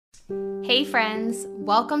Hey friends,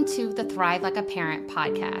 welcome to the Thrive Like a Parent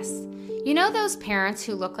podcast. You know those parents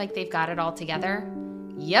who look like they've got it all together?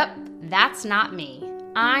 Yep, that's not me.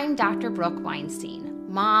 I'm Dr. Brooke Weinstein,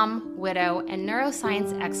 mom, widow, and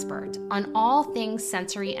neuroscience expert on all things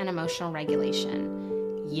sensory and emotional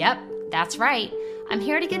regulation. Yep, that's right. I'm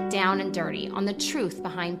here to get down and dirty on the truth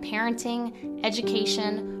behind parenting,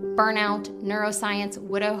 education, burnout, neuroscience,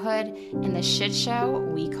 widowhood, and the shit show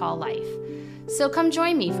we call life. So come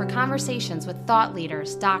join me for conversations with thought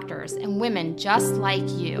leaders, doctors, and women just like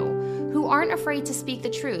you who aren't afraid to speak the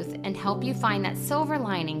truth and help you find that silver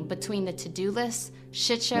lining between the to-do lists,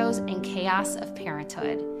 shit shows, and chaos of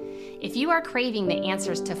parenthood. If you are craving the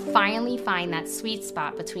answers to finally find that sweet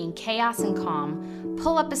spot between chaos and calm,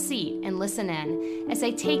 pull up a seat and listen in as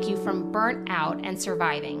I take you from burnt out and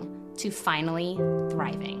surviving to finally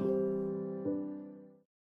thriving.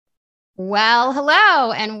 Well,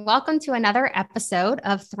 hello, and welcome to another episode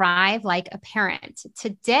of Thrive Like a Parent.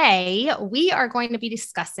 Today, we are going to be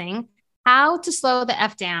discussing how to slow the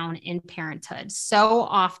F down in parenthood. So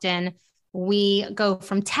often we go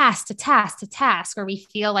from task to task to task, or we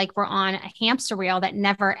feel like we're on a hamster wheel that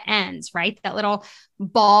never ends, right? That little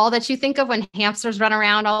ball that you think of when hamsters run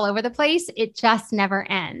around all over the place, it just never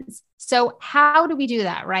ends. So how do we do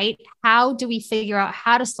that, right? How do we figure out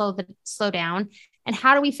how to slow down? And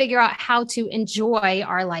how do we figure out how to enjoy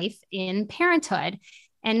our life in parenthood?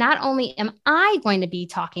 And not only am I going to be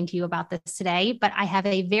talking to you about this today, but I have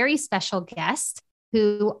a very special guest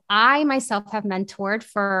who I myself have mentored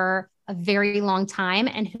for a very long time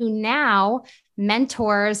and who now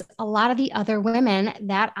mentors a lot of the other women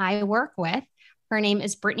that I work with. Her name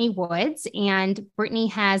is Brittany Woods, and Brittany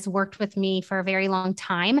has worked with me for a very long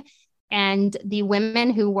time. And the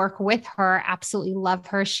women who work with her absolutely love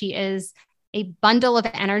her. She is a bundle of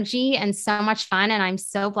energy and so much fun. And I'm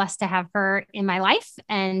so blessed to have her in my life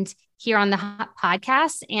and here on the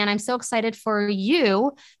podcast. And I'm so excited for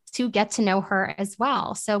you to get to know her as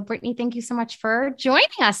well. So Brittany, thank you so much for joining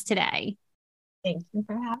us today. Thank you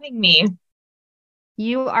for having me.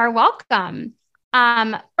 You are welcome.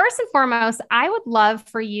 First and foremost, I would love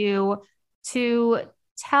for you to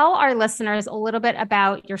tell our listeners a little bit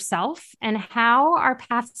about yourself and how our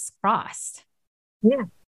paths crossed. Yeah.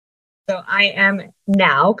 So I am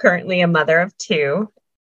now currently a mother of two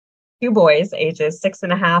boys, ages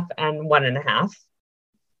 6.5 and 1.5.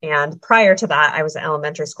 And prior to that, I was an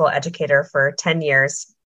elementary school educator for 10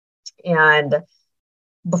 years. And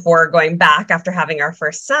before going back after having our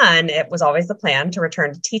first son, it was always the plan to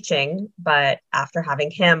return to teaching. But after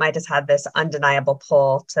having him, I just had this undeniable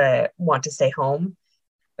pull to want to stay home.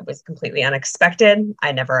 It was completely unexpected.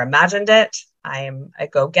 I never imagined it. I am a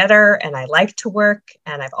go-getter and I like to work,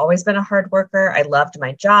 and I've always been a hard worker. I loved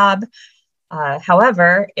my job.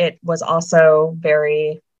 However, it was also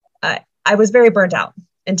I was very burnt out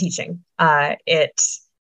in teaching. The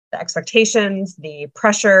expectations, the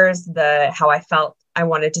pressures, how I felt I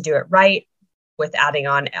wanted to do it right, with adding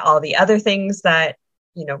on all the other things that,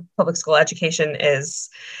 public school education is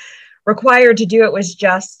required to do. It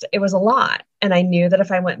was a lot. And I knew that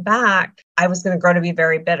if I went back, I was going to grow to be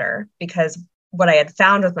very bitter, because what I had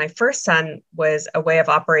found with my first son was a way of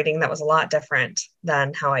operating that was a lot different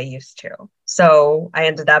than how I used to. So I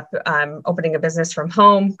ended up opening a business from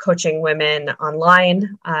home, coaching women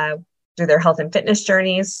online through their health and fitness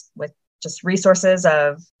journeys with just resources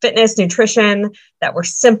of fitness, nutrition that were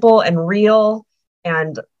simple and real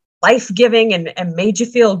and life-giving and made you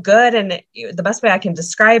feel good. And the best way I can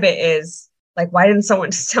describe it is, like, why didn't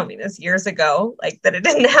someone just tell me this years ago? Like, that it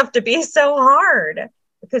didn't have to be so hard,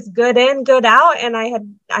 because good in, good out. And I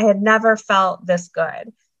had never felt this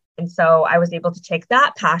good. And so I was able to take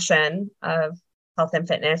that passion of health and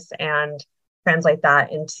fitness and translate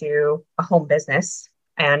that into a home business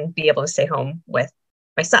and be able to stay home with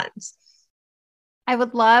my sons. I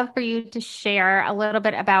would love for you to share a little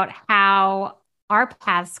bit about how our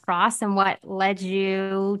paths crossed and what led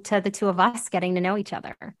you to the two of us getting to know each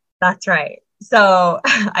other. That's right. So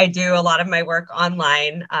I do a lot of my work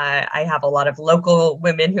online. I have a lot of local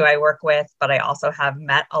women who I work with, but I also have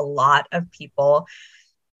met a lot of people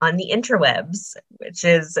on the interwebs, which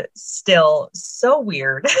is still so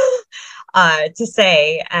weird to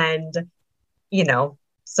say. And,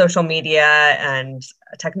 social media and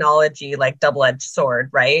technology, like double-edged sword,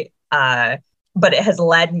 right? But it has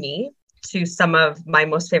led me to some of my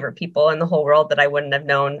most favorite people in the whole world that I wouldn't have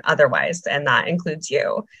known otherwise. And that includes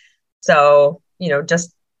you. So,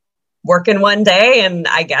 just working one day, and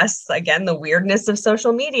I guess, again, the weirdness of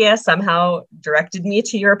social media somehow directed me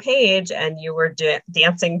to your page, and you were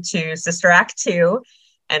dancing to Sister Act 2.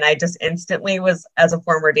 And I just instantly was, as a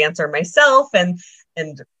former dancer myself, and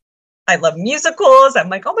I love musicals. I'm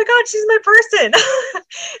like, oh my God, she's my person.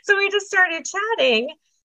 So we just started chatting.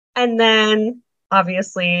 And then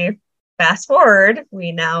obviously, fast forward,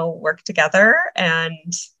 we now work together.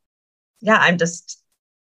 And yeah, I'm just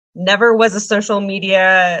never was a social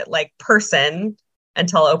media like person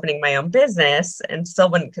until opening my own business and still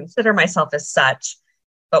wouldn't consider myself as such.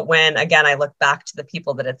 But when again, I look back to the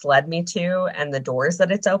people that it's led me to and the doors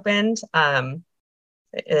that it's opened,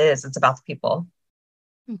 it's about the people.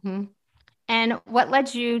 Mm-hmm. And what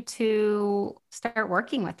led you to start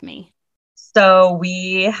working with me? So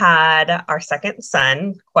we had our second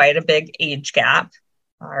son, quite a big age gap,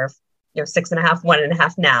 our 6.5,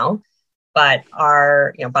 1.5 now, but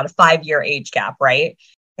our about a 5-year age gap, right?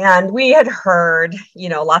 And we had heard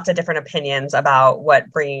lots of different opinions about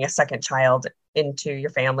what bringing a second child into your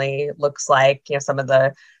family looks like. Some of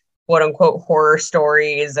the quote unquote horror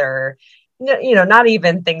stories, or not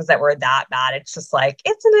even things that were that bad. It's just like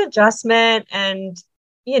it's an adjustment, and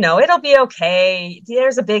it'll be okay.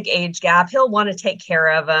 There's a big age gap. He'll want to take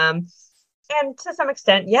care of him. And to some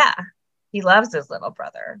extent, yeah, he loves his little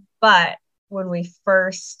brother. But when we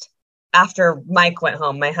first, after Mike went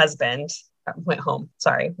home, my husband went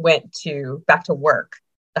to back to work.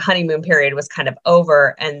 The honeymoon period was kind of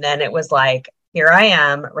over. And then it was like, here I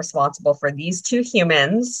am responsible for these two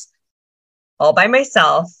humans all by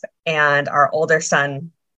myself. And our older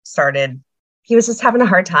son he was just having a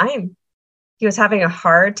hard time. He was having a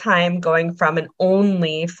hard time going from an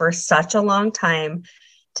only for such a long time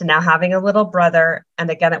to now having a little brother. And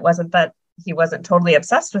again, it wasn't that he wasn't totally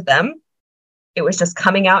obsessed with them. It was just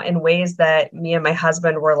coming out in ways that me and my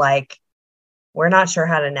husband were like, we're not sure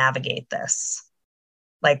how to navigate this.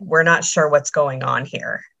 Like, we're not sure what's going on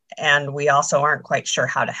here. And we also aren't quite sure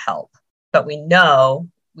how to help, but we know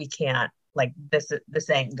we can't, like, this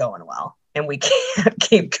ain't going well. And we can't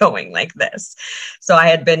keep going like this. So I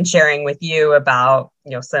had been sharing with you about,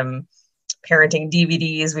 some parenting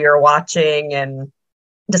DVDs we were watching and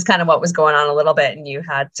just kind of what was going on a little bit. And you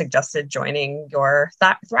had suggested joining your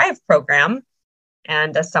Thrive program.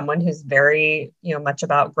 And as someone who's very, much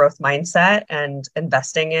about growth mindset and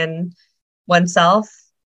investing in oneself,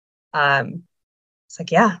 it's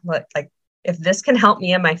like, yeah, like if this can help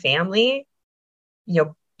me and my family,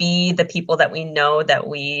 be the people that we know that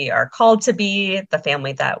we are called to be, the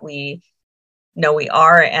family that we know we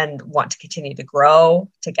are and want to continue to grow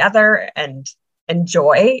together and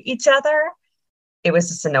enjoy each other, it was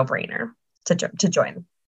just a no-brainer to join.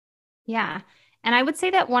 Yeah. And I would say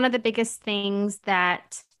that one of the biggest things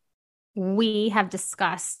that we have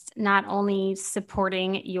discussed, not only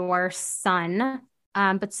supporting your son,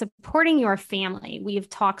 but supporting your family. We've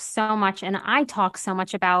talked so much, and I talk so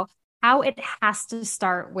much about how it has to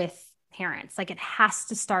start with parents. Like, it has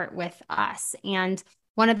to start with us. And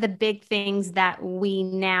one of the big things that we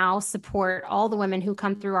now support all the women who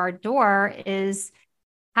come through our door is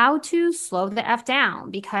how to slow the F down,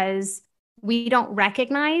 because we don't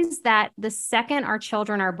recognize that the second our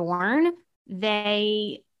children are born,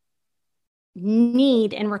 they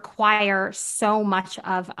need and require so much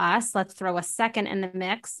of us. Let's throw a second in the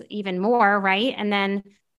mix, even more, right? And then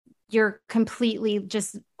you're completely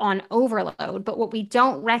just on overload. But what we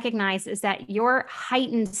don't recognize is that your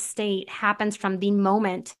heightened state happens from the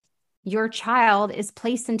moment your child is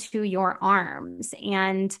placed into your arms.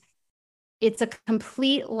 And it's a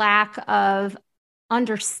complete lack of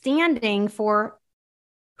understanding for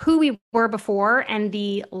who we were before and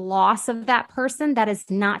the loss of that person. That is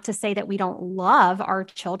not to say that we don't love our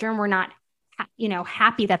children. We're not,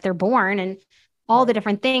 happy that they're born and all the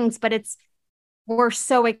different things, but we're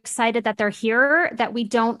so excited that they're here that we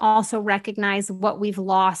don't also recognize what we've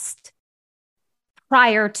lost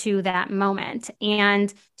prior to that moment.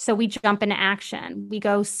 And so we jump into action. We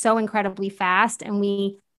go so incredibly fast, and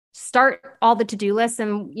we start all the to-do lists,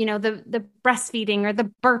 and the breastfeeding or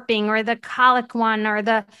the burping or the colic one or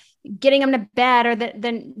the getting them to bed or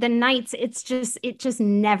the nights. It just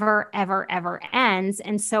never ever ends.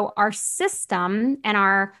 And so our system and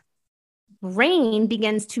our brain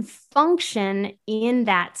begins to function in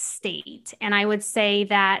that state. And I would say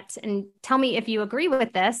that, and tell me if you agree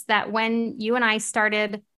with this, that when you and I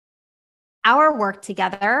started our work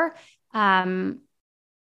together,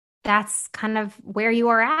 that's kind of where you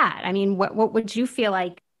are at. I mean, what would you feel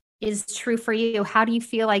like is true for you? How do you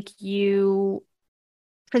feel like you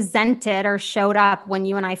presented or showed up when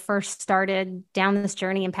you and I first started down this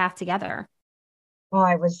journey and path together? Oh,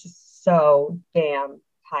 I was just so damn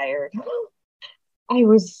tired. I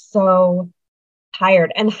was so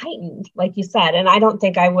tired and heightened, like you said. And I don't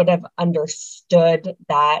think I would have understood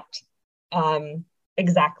that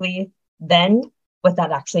exactly then, what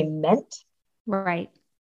that actually meant. Right.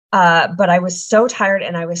 But I was so tired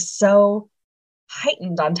and I was so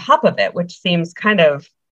heightened on top of it, which seems kind of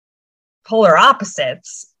polar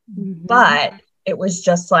opposites. Mm-hmm. But it was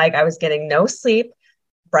just like I was getting no sleep.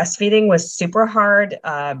 Breastfeeding was super hard.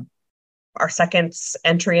 Our second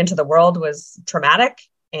entry into the world was traumatic.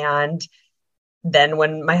 And then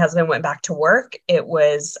when my husband went back to work, I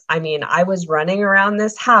was running around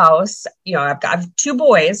this house. I've 2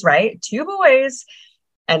 boys, right? 2 boys.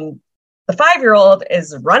 And the 5-year-old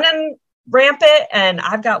is running rampant. And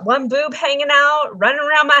I've got 1 boob hanging out, running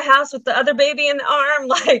around my house with the other baby in the arm.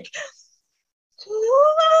 Like,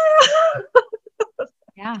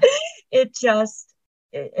 yeah, it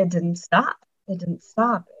didn't stop. It didn't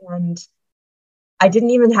stop. And I didn't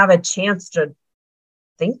even have a chance to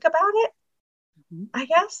think about it. I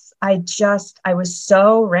guess I was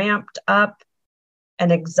so ramped up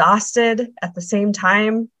and exhausted at the same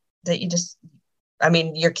time that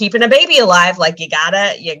you're keeping a baby alive. Like you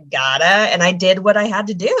gotta, and I did what I had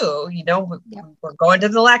to do, We're going to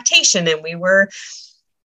the lactation and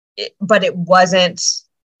but it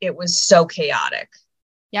was so chaotic.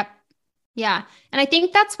 Yep. Yeah. And I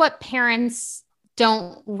think that's what parents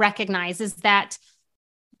don't recognize is that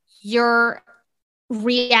your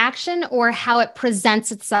reaction or how it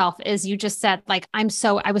presents itself is you just said, like, I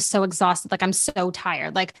was so exhausted. Like, I'm so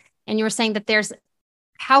tired. Like, and you were saying that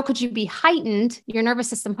how could you be heightened, your nervous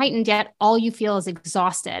system heightened, yet all you feel is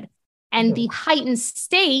exhausted. And the heightened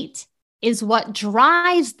state is what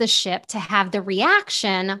drives the ship to have the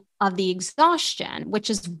reaction of the exhaustion,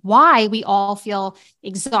 which is why we all feel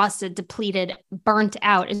exhausted, depleted, burnt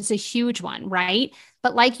out. It's a huge one, right?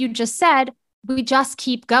 But like you just said, we just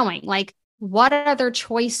keep going. Like, what other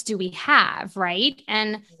choice do we have, right?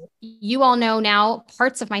 And you all know now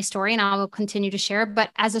parts of my story, and I will continue to share.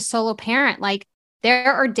 But as a solo parent, like,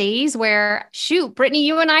 there are days where, Brittany,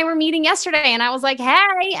 you and I were meeting yesterday and I was like,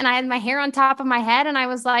 hey, and I had my hair on top of my head and I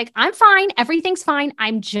was like, I'm fine. Everything's fine.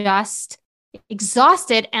 I'm just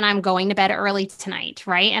exhausted and I'm going to bed early tonight.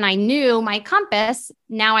 Right. And I knew my compass.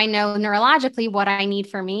 Now I know neurologically what I need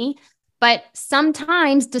for me. But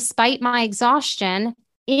sometimes, despite my exhaustion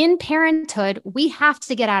in parenthood, we have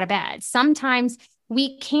to get out of bed. Sometimes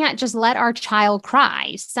we can't just let our child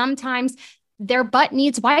cry. Sometimes their butt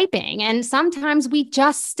needs wiping. And sometimes we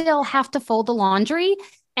just still have to fold the laundry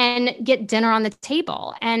and get dinner on the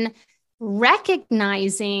table. And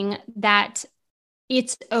recognizing that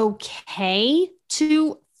it's okay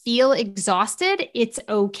to feel exhausted, it's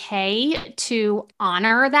okay to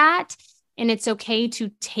honor that, and it's okay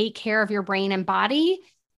to take care of your brain and body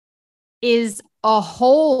is a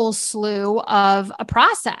whole slew of a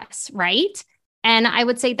process, right? And I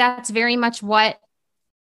would say that's very much what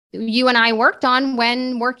you and I worked on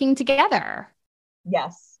when working together.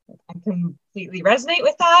 Yes, I completely resonate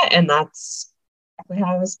with that. And that's exactly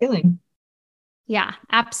how I was feeling. Yeah,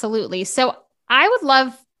 absolutely. So I would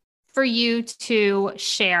love for you to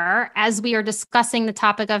share as we are discussing the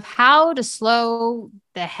topic of how to slow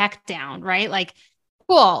the heck down, right? Like,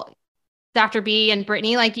 cool, Dr. B and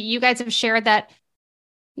Brittany, like you guys have shared that,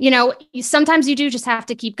 sometimes you do just have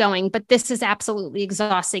to keep going, but this is absolutely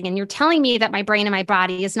exhausting. And you're telling me that my brain and my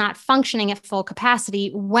body is not functioning at full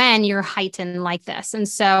capacity when you're heightened like this. And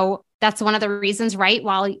so that's one of the reasons, right?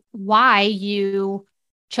 Why you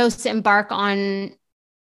chose to embark on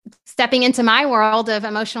stepping into my world of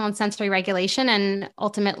emotional and sensory regulation, and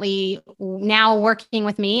ultimately now working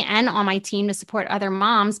with me and on my team to support other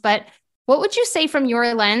moms. But what would you say from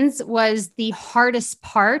your lens was the hardest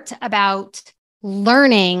part about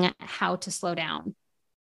learning how to slow down?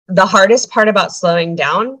 The hardest part about slowing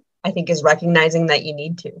down, I think, is recognizing that you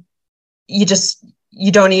need to. There's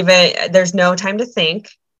no time to think.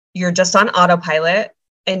 You're just on autopilot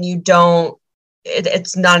and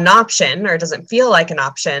it's not an option, or it doesn't feel like an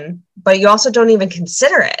option, but you also don't even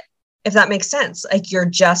consider it, if that makes sense. Like, you're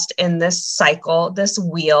just in this cycle, this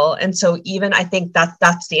wheel. And so even I think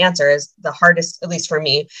that's the answer, is the hardest, at least for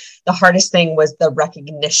me, the hardest thing was the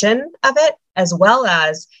recognition of it, as well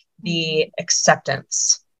as the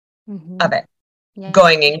acceptance of it. Yeah.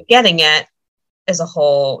 Going and getting it is a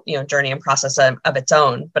whole, journey and process of its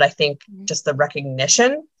own. But I think just the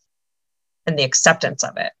recognition and the acceptance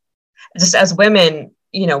of it. Just as women,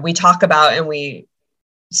 we talk about, and we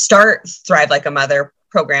start Thrive Like a Mother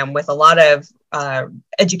program with a lot of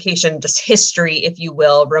education, just history, if you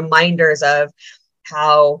will, reminders of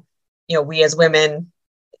how, we as women,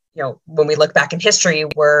 when we look back in history,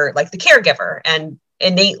 we're like the caregiver, and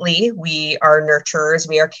innately we are nurturers,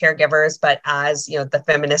 we are caregivers. But as, the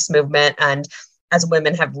feminist movement and as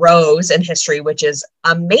women have rose in history, which is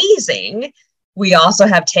amazing, we also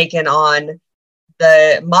have taken on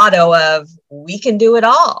the motto of we can do it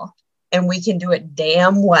all and we can do it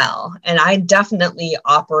damn well. And I definitely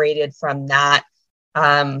operated from that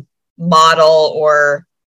model or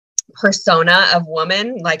persona of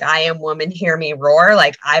woman. Like, I am woman, hear me roar.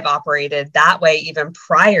 Like, I've operated that way even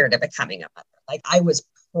prior to becoming a mother. Like, I was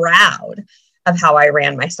proud of how I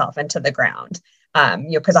ran myself into the ground.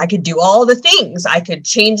 Because I could do all the things. I could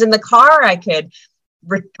change in the car. I could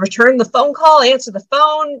return the phone call, answer the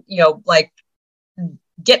phone, like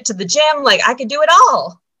get to the gym. Like, I could do it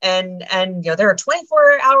all. And there are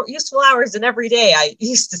 24-hour useful hours in every day. I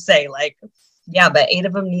used to say, like, yeah, but 8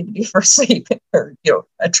 of them need to be for sleep or,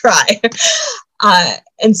 a try.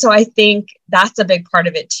 And so I think that's a big part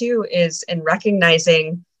of it too, is in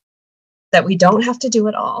recognizing that we don't have to do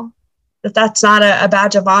it all, that's not a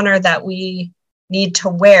badge of honor that we need to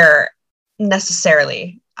wear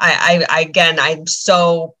necessarily. I'm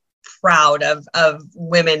so proud of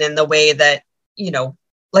women in the way that,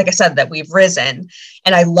 like I said, that we've risen.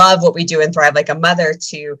 And I love what we do in Thrive Like a Mother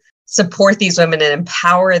to support these women and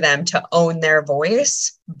empower them to own their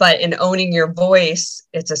voice. But in owning your voice,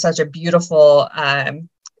 it's such a beautiful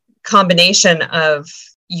combination of,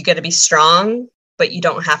 you got to be strong, but you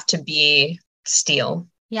don't have to be steel.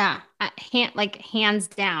 Yeah. Hands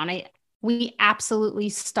down. We absolutely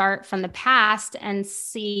start from the past and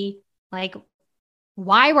see like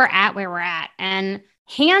why we're at where we're at. And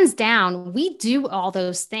hands down, we do all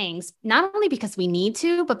those things, not only because we need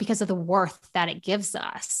to, but because of the worth that it gives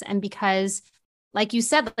us. And because, like you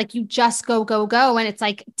said, like, you just go. And it's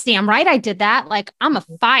like, damn right, I did that. Like, I'm a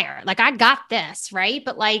fire. Like, I got this. Right.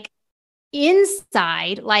 But like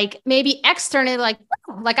inside, like maybe externally, like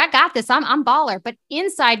I got this, I'm baller. But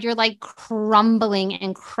inside, you're like crumbling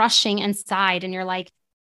and crushing inside. And you're like,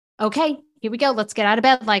 okay, here we go. Let's get out of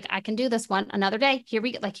bed. Like, I can do this one another day. Here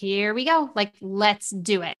we go. Like, let's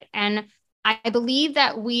do it. And I believe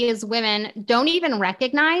that we as women don't even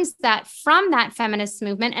recognize that from that feminist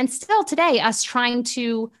movement, and still today, us trying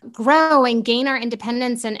to grow and gain our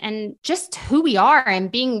independence and just who we are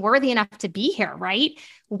and being worthy enough to be here, right?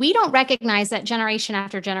 We don't recognize that generation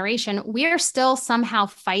after generation, we're still somehow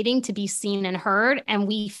fighting to be seen and heard. And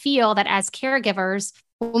we feel that as caregivers,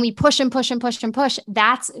 when we push and push and push and push,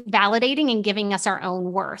 that's validating and giving us our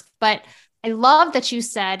own worth. But I love that you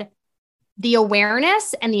said the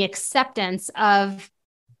awareness and the acceptance of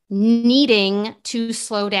needing to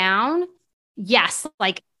slow down. Yes,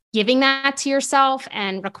 like giving that to yourself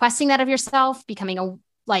and requesting that of yourself, becoming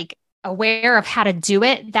aware of how to do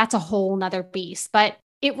it. That's a whole nother beast. But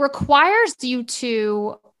it requires you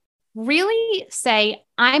to really say,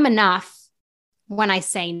 I'm enough when I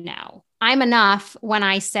say no. I'm enough when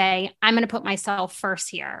I say, I'm going to put myself first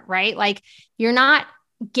here, right? Like, you're not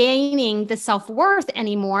gaining the self-worth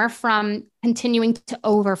anymore from continuing to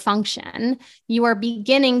overfunction. You are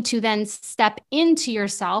beginning to then step into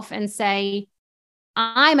yourself and say,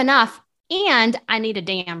 I'm enough and I need a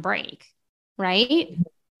damn break, right?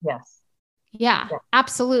 Yes. Yeah,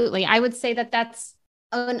 absolutely. I would say that that's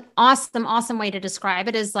an awesome way to describe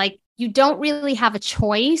it, is like, you don't really have a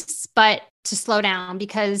choice but to slow down,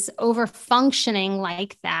 because over functioning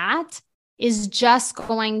like that is just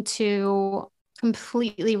going to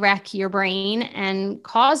completely wreck your brain and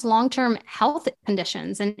cause long-term health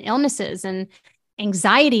conditions and illnesses and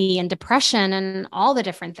anxiety and depression and all the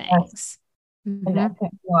different things. Yes. And that's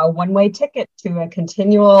a one-way ticket to a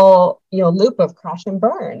continual, loop of crash and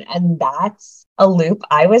burn. And that's a loop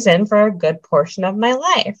I was in for a good portion of my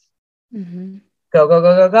life. Mm-hmm.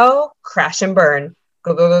 Go, crash and burn.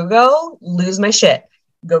 Go, lose my shit.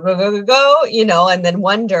 Go, and then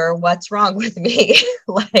wonder what's wrong with me.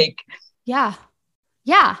 Yeah.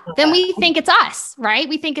 Then we think it's us, right?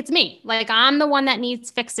 We think it's me. Like, I'm the one that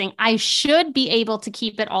needs fixing. I should be able to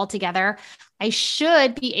keep it all together. I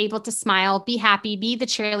should be able to smile, be happy, be the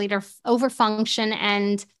cheerleader, overfunction,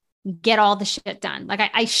 and get all the shit done.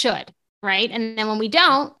 Like, I should, right? And then when we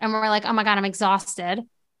don't, and we're like, oh my God, I'm exhausted,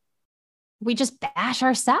 we just bash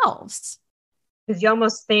ourselves. Because you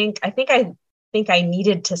almost think I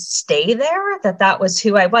needed to stay there, that was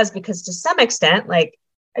who I was, because to some extent, like,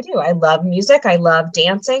 I do. I love music. I love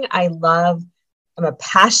dancing. I'm a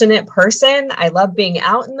passionate person. I love being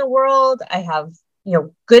out in the world. I have,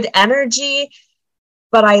 good energy,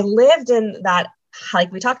 but I lived in that,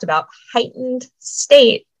 like we talked about, heightened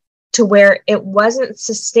state to where it wasn't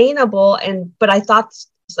sustainable. But I thought,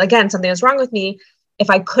 again, something was wrong with me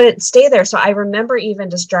if I couldn't stay there. So I remember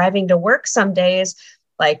even just driving to work some days,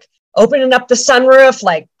 like opening up the sunroof,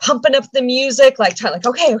 like pumping up the music, like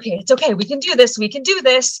okay, it's okay. We can do this.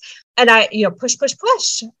 And I, push.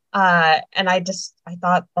 And I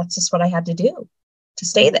thought that's just what I had to do to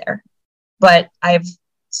stay there. But I've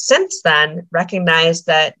since then recognized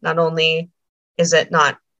that not only is it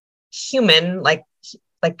not human, like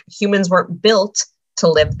humans weren't built to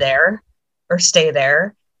live there or stay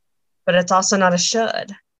there, but it's also not a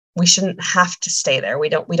should. We shouldn't have to stay there. We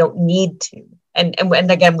don't need to. And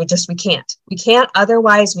again, we can't.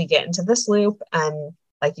 Otherwise we get into this loop. And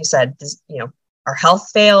like you said, our health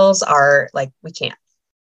fails, we can't.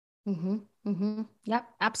 Mm-hmm. Mm-hmm. Yep,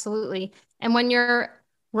 absolutely. And when you're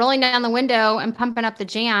rolling down the window and pumping up the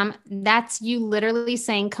jam, that's you literally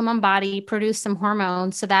saying, come on, body, produce some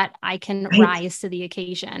hormones so that I can rise to the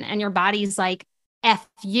occasion. And your body's like, F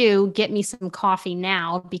you, get me some coffee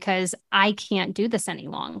now because I can't do this any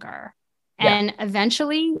longer. Yeah. And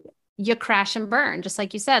eventually you crash and burn, just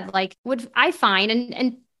like you said. Like, would I find,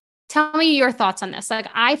 and tell me your thoughts on this. Like,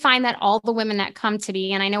 I find that all the women that come to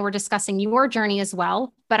me, and I know we're discussing your journey as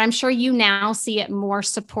well, but I'm sure you now see it more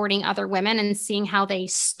supporting other women and seeing how they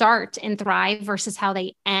start and thrive versus how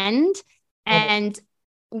they end. And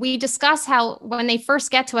we discuss how when they first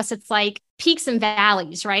get to us, it's like peaks and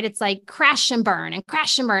valleys, right? It's like crash and burn,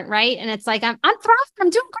 right? And it's like, I'm thriving, I'm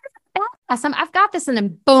doing great. I've got this. And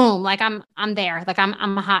then boom, like I'm there, like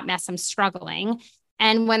I'm a hot mess. I'm struggling.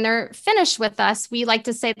 And when they're finished with us, we like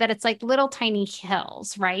to say that it's like little tiny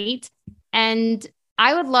hills, right? And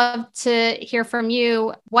I would love to hear from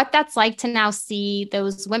you what that's like to now see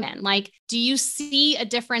those women. Like, do you see a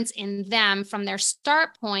difference in them from their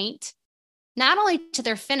start point, not only to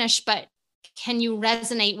their finish, but can you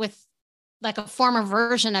resonate with like a former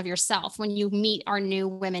version of yourself when you meet our new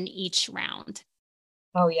women each round?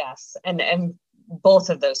 Oh, yes. And both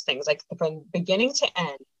of those things, like from beginning to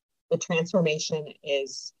end, the transformation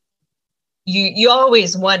is, you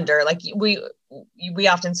always wonder, like we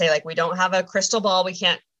often say, like, we don't have a crystal ball. We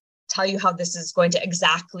can't tell you how this is going to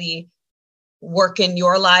exactly work in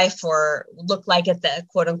your life or look like at the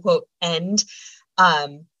quote unquote end.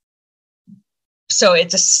 So it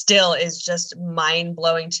just still is just mind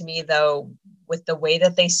blowing to me though, with the way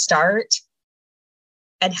that they start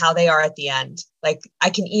and how they are at the end. Like,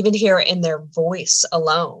 I can even hear it in their voice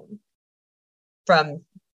alone from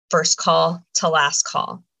first call to last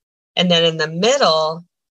call. And then in the middle,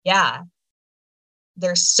 yeah,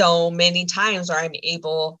 there's so many times where I'm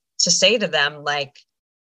able to say to them, like,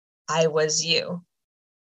 I was you.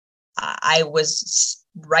 I was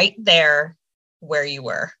right there where you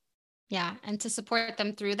were. Yeah. And to support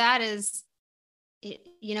them through that is,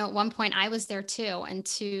 at one point I was there too. And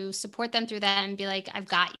to support them through that and be like, I've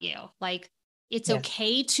got you. Like, it's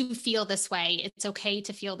okay to feel this way. It's okay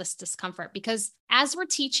to feel this discomfort, because as we're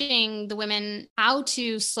teaching the women how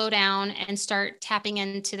to slow down and start tapping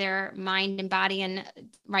into their mind and body and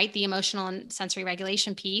right, the emotional and sensory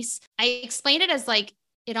regulation piece, I explained it as like,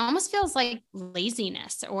 it almost feels like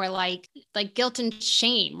laziness or like guilt and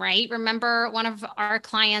shame, right? Remember one of our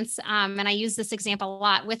clients, and I use this example a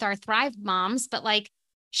lot with our Thrive moms, but like,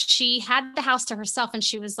 she had the house to herself and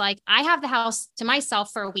she was like, I have the house to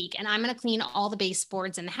myself for a week and I'm going to clean all the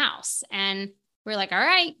baseboards in the house. And we're like, all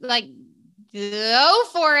right, like, go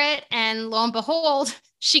for it. And lo and behold,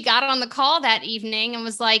 she got on the call that evening and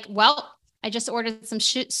was like, well, I just ordered some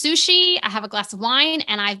sushi. I have a glass of wine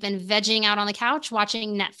and I've been vegging out on the couch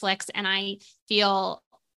watching Netflix and I feel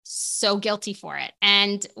so guilty for it.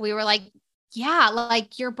 And we were like, yeah,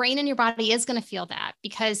 like your brain and your body is going to feel that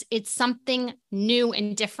because it's something new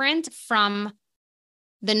and different from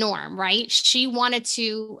the norm, right? She wanted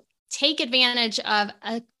to take advantage of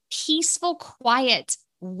a peaceful, quiet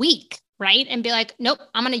week, right? And be like, nope,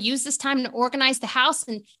 I'm going to use this time to organize the house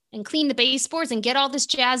and clean the baseboards and get all this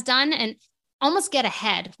jazz done and almost get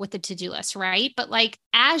ahead with the to-do list, right? But like,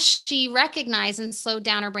 as she recognized and slowed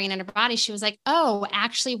down her brain and her body, she was like, oh,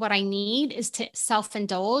 actually what I need is to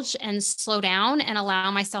self-indulge and slow down and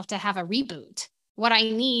allow myself to have a reboot. What I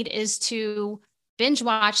need is to binge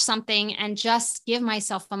watch something and just give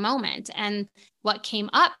myself a moment. And what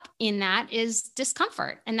came up in that is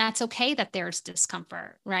discomfort. And that's okay that there's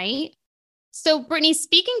discomfort, right? So, Brittany,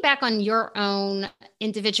 speaking back on your own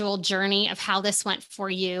individual journey of how this went for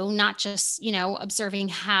you, not just, observing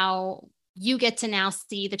how you get to now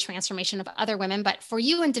see the transformation of other women, but for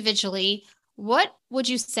you individually, what would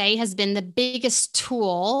you say has been the biggest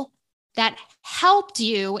tool that helped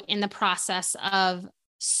you in the process of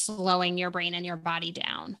slowing your brain and your body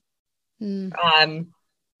down?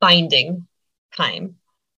 Finding time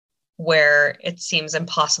where it seems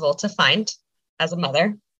impossible to find as a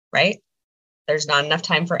mother, right? There's not enough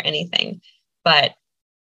time for anything, but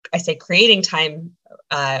I say creating time,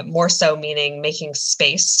 more so meaning making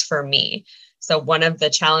space for me. So one of the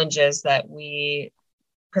challenges that we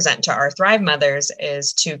present to our Thrive mothers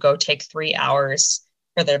is to go take 3 hours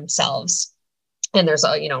for themselves. And there's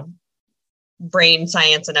a, brain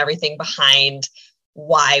science and everything behind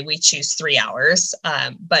why we choose 3 hours.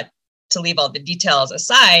 But to leave all the details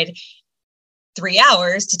aside, 3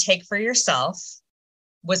 hours to take for yourself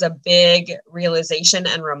was a big realization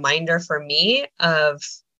and reminder for me of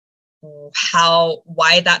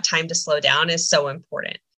why that time to slow down is so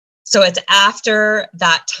important. So it's after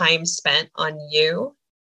that time spent on you,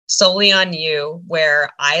 solely on you,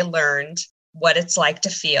 where I learned what it's like to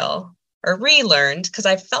feel, or relearned, because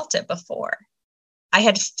I've felt it before. I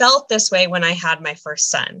had felt this way when I had my first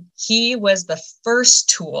son. He was the first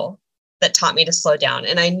tool that taught me to slow down.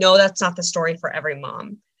 And I know that's not the story for every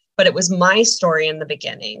mom, but it was my story in the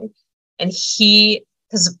beginning. And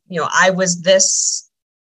because, I was this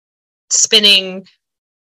spinning,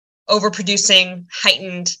 overproducing,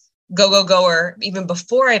 heightened, goer even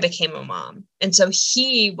before I became a mom. And so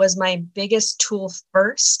he was my biggest tool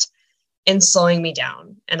first in slowing me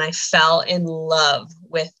down. And I fell in love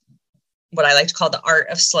with what I like to call the art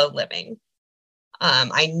of slow living.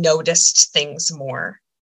 I noticed things more.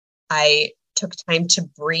 I took time to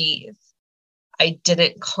breathe. I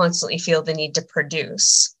didn't constantly feel the need to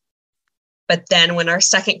produce. But then when our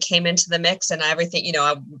second came into the mix and everything,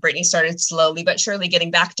 Brittany started slowly but surely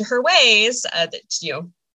getting back to her ways that,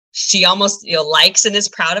 she almost, likes and is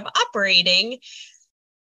proud of operating.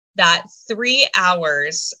 That 3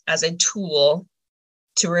 hours as a tool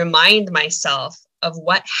to remind myself of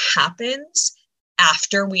what happens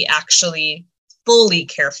after we actually fully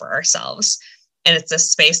care for ourselves. And it's a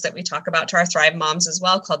space that we talk about to our Thrive moms as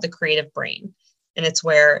well, called the creative brain. And it's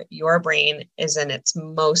where your brain is in its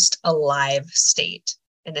most alive state.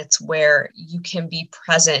 And it's where you can be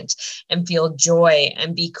present and feel joy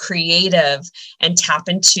and be creative and tap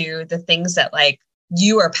into the things that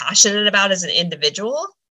you are passionate about as an individual,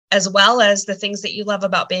 as well as the things that you love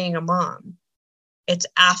about being a mom. It's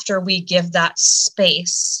after we give that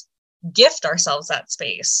space, gift ourselves that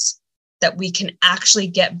space, that we can actually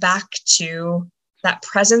get back to that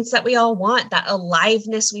presence that we all want, that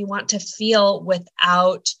aliveness we want to feel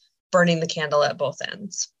without burning the candle at both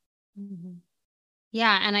ends. Mm-hmm.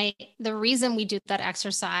 Yeah. And the reason we do that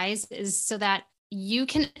exercise is so that you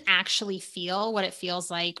can actually feel what it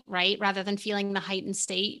feels like, right? Rather than feeling the heightened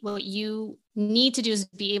state, what you need to do is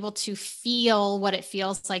be able to feel what it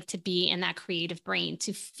feels like to be in that creative brain,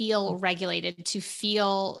 to feel regulated, to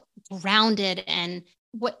feel grounded. And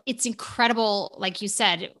it's incredible. Like you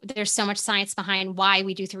said, there's so much science behind why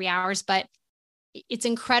we do 3 hours, but it's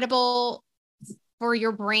incredible for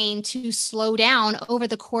your brain to slow down over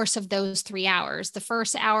the course of those 3 hours. The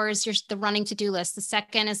first hour is just the running to-do list. The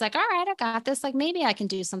second is all right, I got this. Maybe I can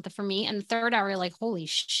do something for me. And the third hour, you're holy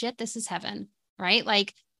shit, this is heaven, right?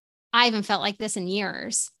 I haven't felt like this in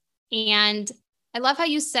years. And I love how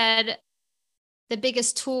you said the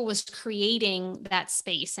biggest tool was creating that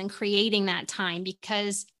space and creating that time,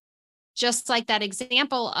 because just like that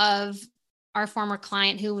example of our former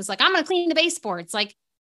client who was I'm going to clean the baseboards.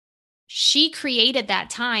 She created that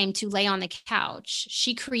time to lay on the couch.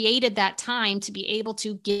 She created that time to be able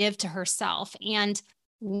to give to herself. And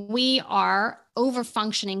we are over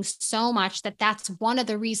functioning so much that's one of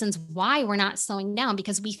the reasons why we're not slowing down,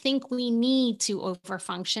 because we think we need to over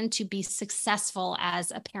function to be successful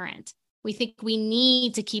as a parent. We think we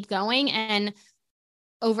need to keep going and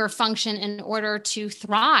over function in order to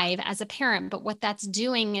thrive as a parent. But what that's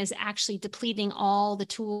doing is actually depleting all the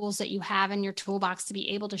tools that you have in your toolbox to be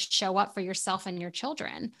able to show up for yourself and your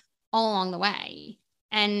children all along the way.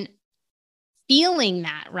 And feeling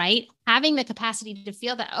that, right? Having the capacity to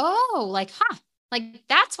feel that,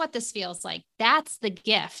 that's what this feels like. That's the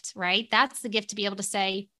gift, right? That's the gift to be able to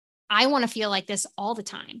say, I want to feel like this all the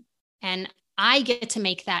time. And I get to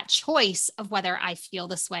make that choice of whether I feel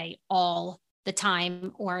this way all the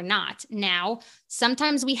time or not. Now,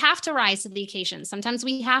 sometimes we have to rise to the occasion. Sometimes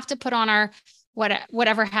we have to put on our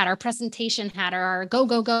whatever hat, our presentation hat, or our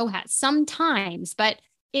go hat sometimes, but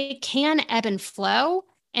it can ebb and flow.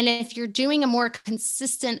 And if you're doing a more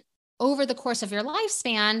consistent over the course of your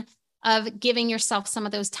lifespan of giving yourself some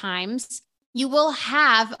of those times, you will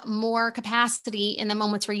have more capacity in the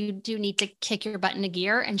moments where you do need to kick your butt into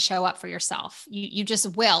gear and show up for yourself. You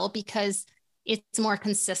just will, because it's more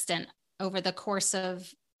consistent over the course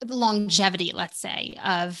of the longevity, let's say,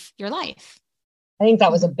 of your life. I think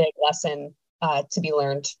that was a big lesson to be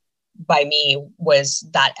learned by me, was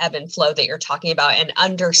that ebb and flow that you're talking about, and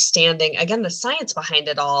understanding, again, the science behind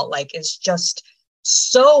it all, is just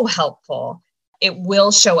so helpful. It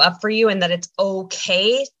will show up for you, and that it's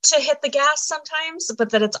okay to hit the gas sometimes,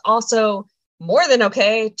 but that it's also more than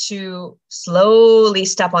okay to slowly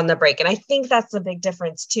step on the brake. And I think that's the big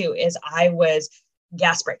difference too, is I was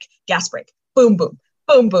gas brake, boom, boom,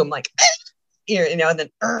 boom, boom, like, you know, and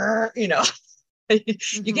then, you know,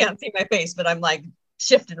 you can't see my face, but I'm like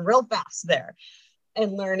shifting real fast there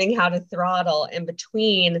and learning how to throttle in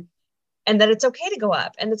between, and that it's okay to go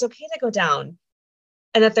up and it's okay to go down,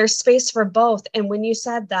 and that there's space for both. And when you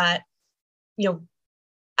said that, you know,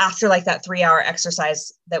 after like that 3-hour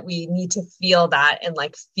exercise, that we need to feel that and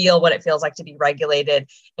like feel what it feels like to be regulated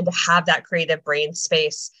and to have that creative brain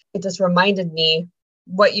space, it just reminded me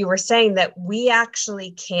what you were saying, that we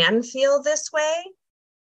actually can feel this way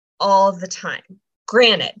all the time.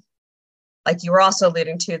 Granted, like you were also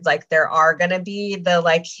alluding to, like there are going to be the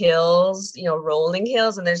like hills, you know, rolling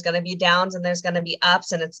hills, and there's going to be downs and there's going to be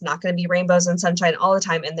ups, and it's not going to be rainbows and sunshine all the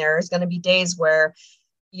time. And there's going to be days where,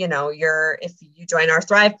 you know, if you join our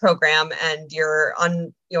Thrive program and you're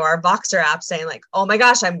on, you know, our Voxer app saying like, oh my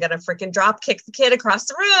gosh, I'm going to freaking drop kick the kid across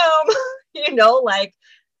the room, you know, like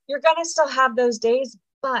you're going to still have those days.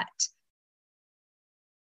 But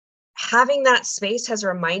having that space has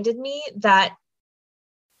reminded me that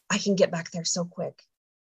I can get back there so quick,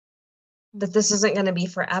 that this isn't going to be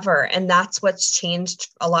forever. And that's what's changed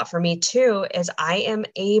a lot for me too, is I am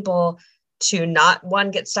able to not,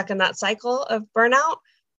 one, get stuck in that cycle of burnout,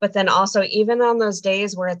 but then also even on those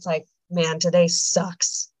days where it's like, man, today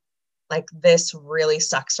sucks, like this really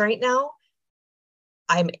sucks right now,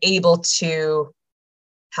 I'm able to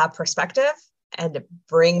have perspective and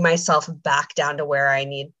bring myself back down to where I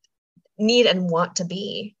need and want to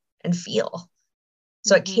be and feel.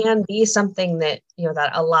 So it can be something that, you know,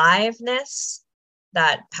 that aliveness,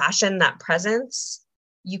 that passion, that presence,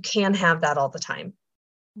 you can have that all the time.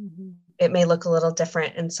 It may look a little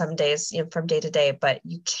different in some days, you know, from day to day, but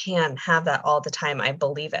you can have that all the time. I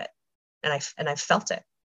believe it. And I've felt it.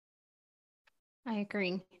 I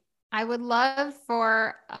agree. I would love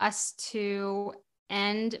for us to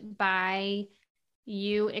end by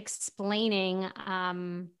you explaining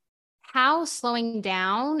how slowing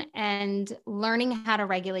down and learning how to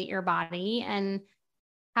regulate your body and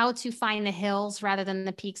how to find the hills rather than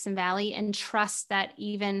the peaks and valley, and trust that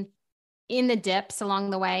even in the dips along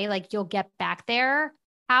the way, like you'll get back there.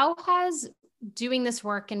 How has doing this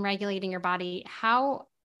work and regulating your body, how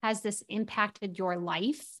has this impacted your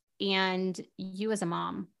life and you as a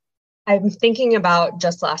mom? I'm thinking about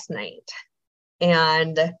just last night,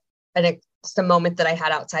 and it's the moment that I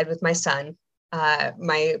had outside with my son.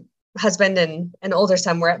 My husband and an older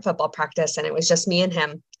son were at football practice, and it was just me and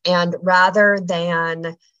him. And rather than,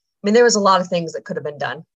 I mean, there was a lot of things that could have been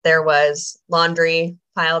done. There was laundry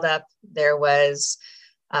piled up. There was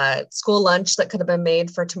school lunch that could have been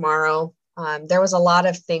made for tomorrow. There was a lot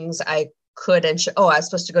of things I could and should. Oh, I was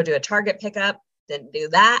supposed to go do a Target pickup. Didn't do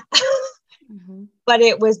that. But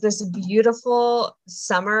it was this beautiful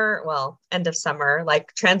summer, well, end of summer,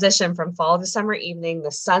 like transition from fall to summer evening.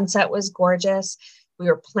 The sunset was gorgeous. We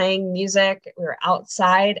were playing music. We were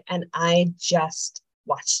outside, and I just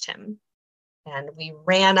watched him. And we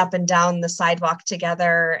ran up and down the sidewalk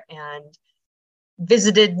together and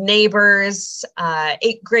visited neighbors,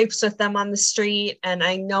 ate grapes with them on the street. And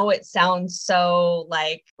I know it sounds so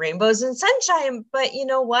like rainbows and sunshine, but you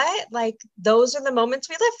know what? Like those are the moments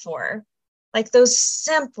we live for. Like those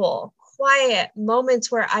simple, quiet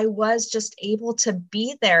moments where I was just able to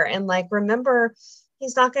be there and like, remember,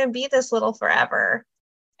 he's not going to be this little forever.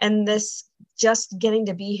 And this just getting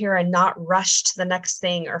to be here and not rush to the next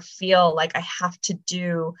thing or feel like I have to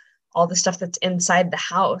do all the stuff that's inside the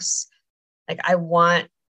house. Like I want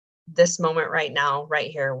this moment right now,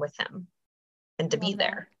 right here with him, and to be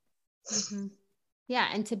there. Yeah.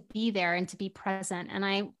 And to be there and to be present. And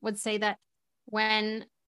I would say that when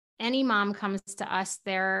any mom comes to us,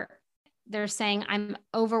 they're saying, I'm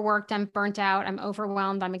overworked, I'm burnt out, I'm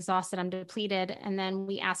overwhelmed, I'm exhausted, I'm depleted. And then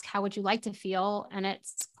we ask, how would you like to feel? And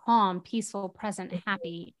it's calm, peaceful, present,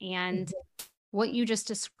 happy. And what you just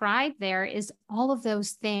described there is all of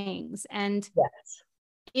those things. And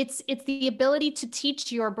it's the ability to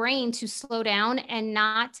teach your brain to slow down and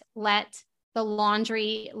not let the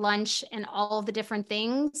laundry, lunch, and all of the different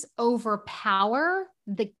things overpower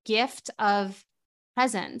the gift of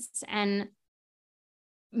presence and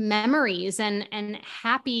memories and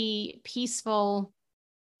happy, peaceful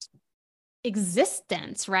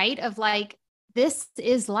existence, right? Of like, this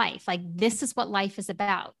is life. Like, this is what life is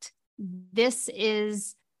about. This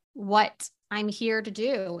is what I'm here to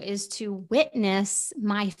do, is to witness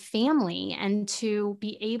my family and to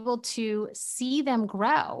be able to see them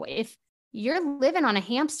grow. If you're living on a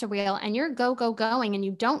hamster wheel and you're going and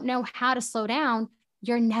you don't know how to slow down,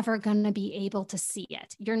 you're never going to be able to see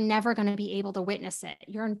it. You're never going to be able to witness it.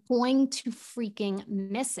 You're going to freaking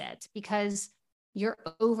miss it because your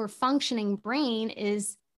over functioning brain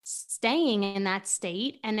is staying in that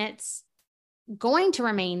state and it's going to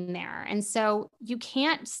remain there. And so you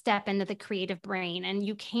can't step into the creative brain and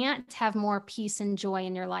you can't have more peace and joy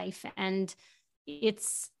in your life. And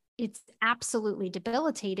it's absolutely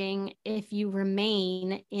debilitating if you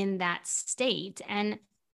remain in that state. And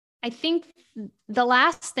I think the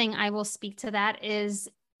last thing I will speak to that is,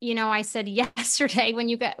 I said yesterday when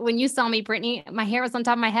you saw me, Brittany, my hair was on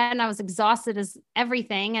top of my head and I was exhausted as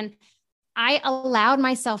everything. And I allowed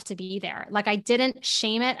myself to be there. Like I didn't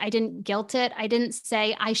shame it. I didn't guilt it. I didn't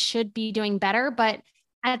say I should be doing better. But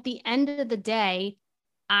at the end of the day,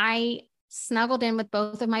 I snuggled in with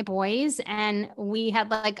both of my boys and we had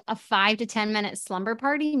like a 5 to 10 minute slumber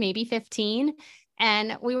party, maybe 15.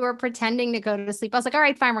 And we were pretending to go to sleep. I was like, all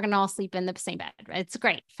right, fine. We're going to all sleep in the same bed. It's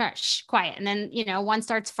great, fresh, quiet. And then, one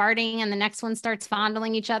starts farting and the next one starts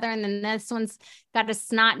fondling each other. And then this one's got a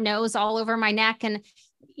snot nose all over my neck. And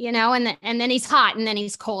and then he's hot and then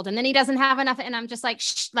he's cold and then he doesn't have enough. And I'm just like,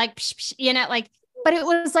 shh, like, psh, psh, but it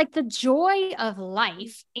was like the joy of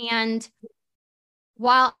life. And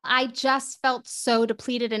while I just felt so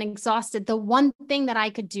depleted and exhausted, the one thing that I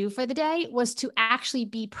could do for the day was to actually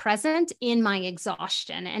be present in my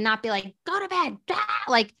exhaustion and not be like, go to bed.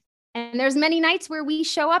 And there's many nights where we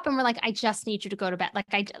show up and we're like, I just need you to go to bed.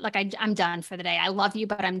 I'm done for the day. I love you,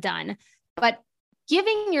 but I'm done. But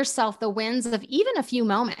giving yourself the wins of even a few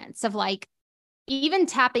moments of like, even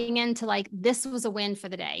tapping into like, this was a win for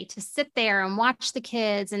the day, to sit there and watch the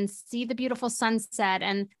kids and see the beautiful sunset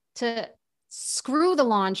and to screw the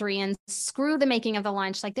laundry and screw the making of the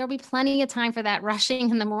lunch. Like there'll be plenty of time for that rushing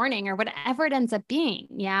in the morning or whatever it ends up being.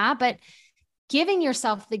 Yeah. But giving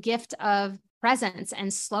yourself the gift of presence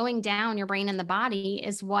and slowing down your brain and the body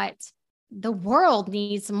is what the world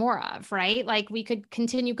needs more of, right? Like we could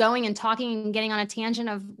continue going and talking and getting on a tangent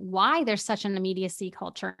of why there's such an immediacy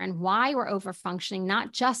culture and why we're over functioning,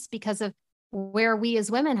 not just because of where we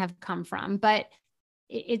as women have come from, but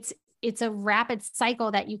it's a rapid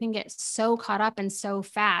cycle that you can get so caught up in so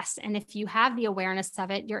fast. And if you have the awareness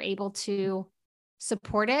of it, you're able to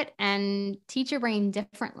support it and teach your brain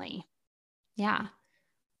differently. Yeah.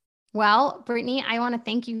 Well, Brittany, I want to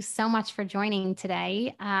thank you so much for joining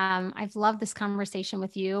today. I've loved this conversation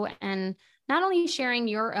with you and not only sharing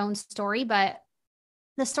your own story, but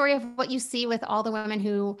the story of what you see with all the women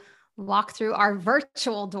who walk through our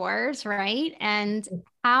virtual doors, right? And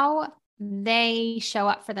how they show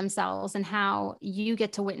up for themselves and how you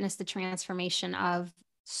get to witness the transformation of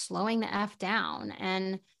slowing the F down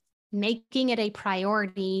and making it a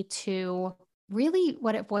priority to really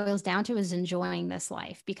what it boils down to is enjoying this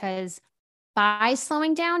life, because by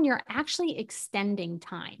slowing down, you're actually extending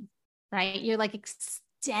time, right? You're like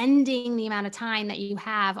extending the amount of time that you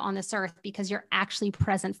have on this earth because you're actually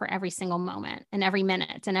present for every single moment and every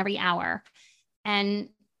minute and every hour. And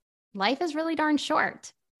life is really darn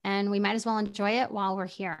short and we might as well enjoy it while we're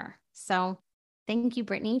here. So thank you,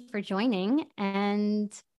 Brittany, for joining.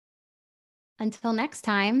 And until next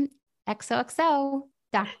time, XOXO,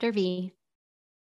 Dr. V.